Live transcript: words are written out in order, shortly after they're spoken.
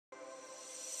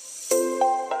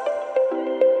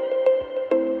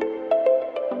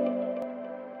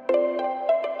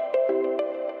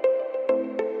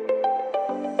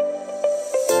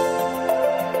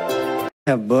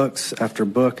have books after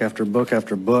book after book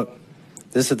after book.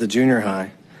 This at the junior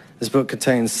high. This book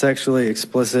contains sexually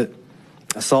explicit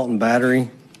assault and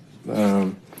battery.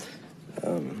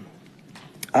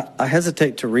 I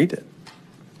hesitate to read it.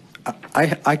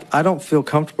 I don't feel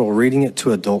comfortable reading it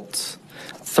to adults.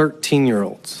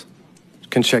 13-year-olds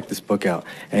can check this book out.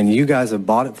 And you guys have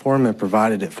bought it for them and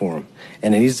provided it for them.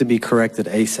 And it needs to be corrected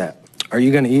ASAP. Are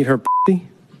you going to eat her pussy?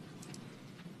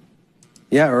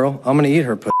 Yeah, Earl, I'm going to eat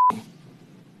her pussy.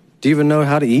 Do you even know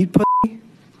how to eat pussy?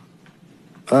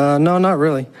 No, not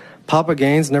really. Papa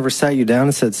Gaines never sat you down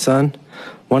and said, son,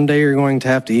 one day you're going to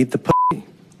have to eat the pussy.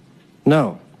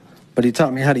 No, but he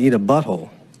taught me how to eat a butthole.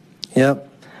 Yep,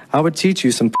 I would teach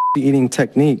you some pussy eating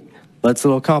technique, but it's a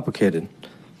little complicated.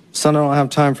 Son, I don't have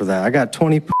time for that. I got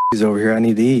 20 pussies over here I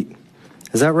need to eat.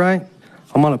 Is that right?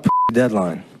 I'm on a pussy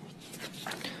deadline.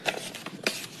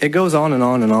 It goes on and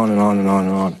on and on and on and on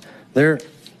and on.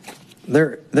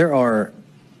 There are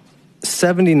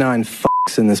 79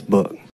 fucks in this book.